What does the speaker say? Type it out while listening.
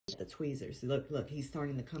tweezers. Look, he's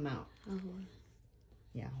starting to come out. Oh.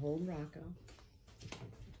 Yeah, hold Rocco. I'm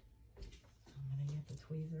gonna get the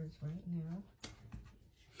tweezers right now.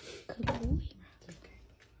 Good boy. Okay.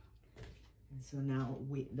 And so now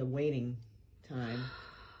the waiting time.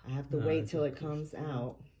 I have to wait till it comes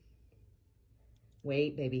out.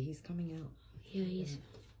 Wait, baby, he's coming out. Yeah, he's.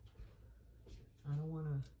 I don't want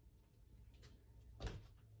to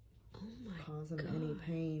cause him any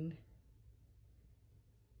pain.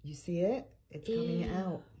 You see it? It's coming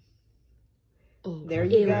out. Oh, there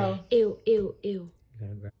you go. Ew, ew, ew.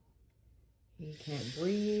 He can't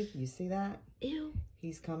breathe. You see that? Ew.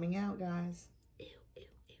 He's coming out, guys. Ew, ew,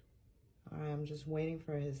 ew. All right, I'm just waiting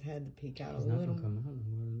for his head to peek out a He's not little. gonna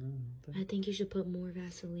come out. I think you should put more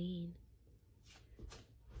Vaseline.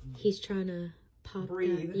 He's trying to pop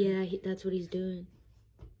Breathe. that. Yeah, that's what he's doing.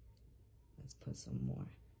 Let's put some more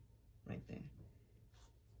right there.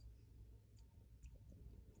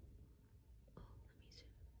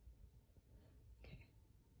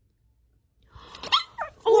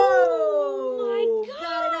 Oh my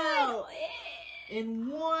Got it God! out in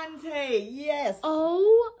one take. Yes.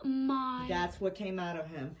 Oh my! That's what came out of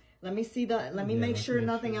him. Let me see the. Let me make sure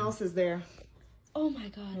nothing else is there. Oh my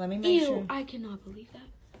God! Let me make Ew! sure. I cannot believe that.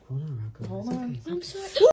 Hold on, Rocco. Hold It's on. okay. I'm sorry.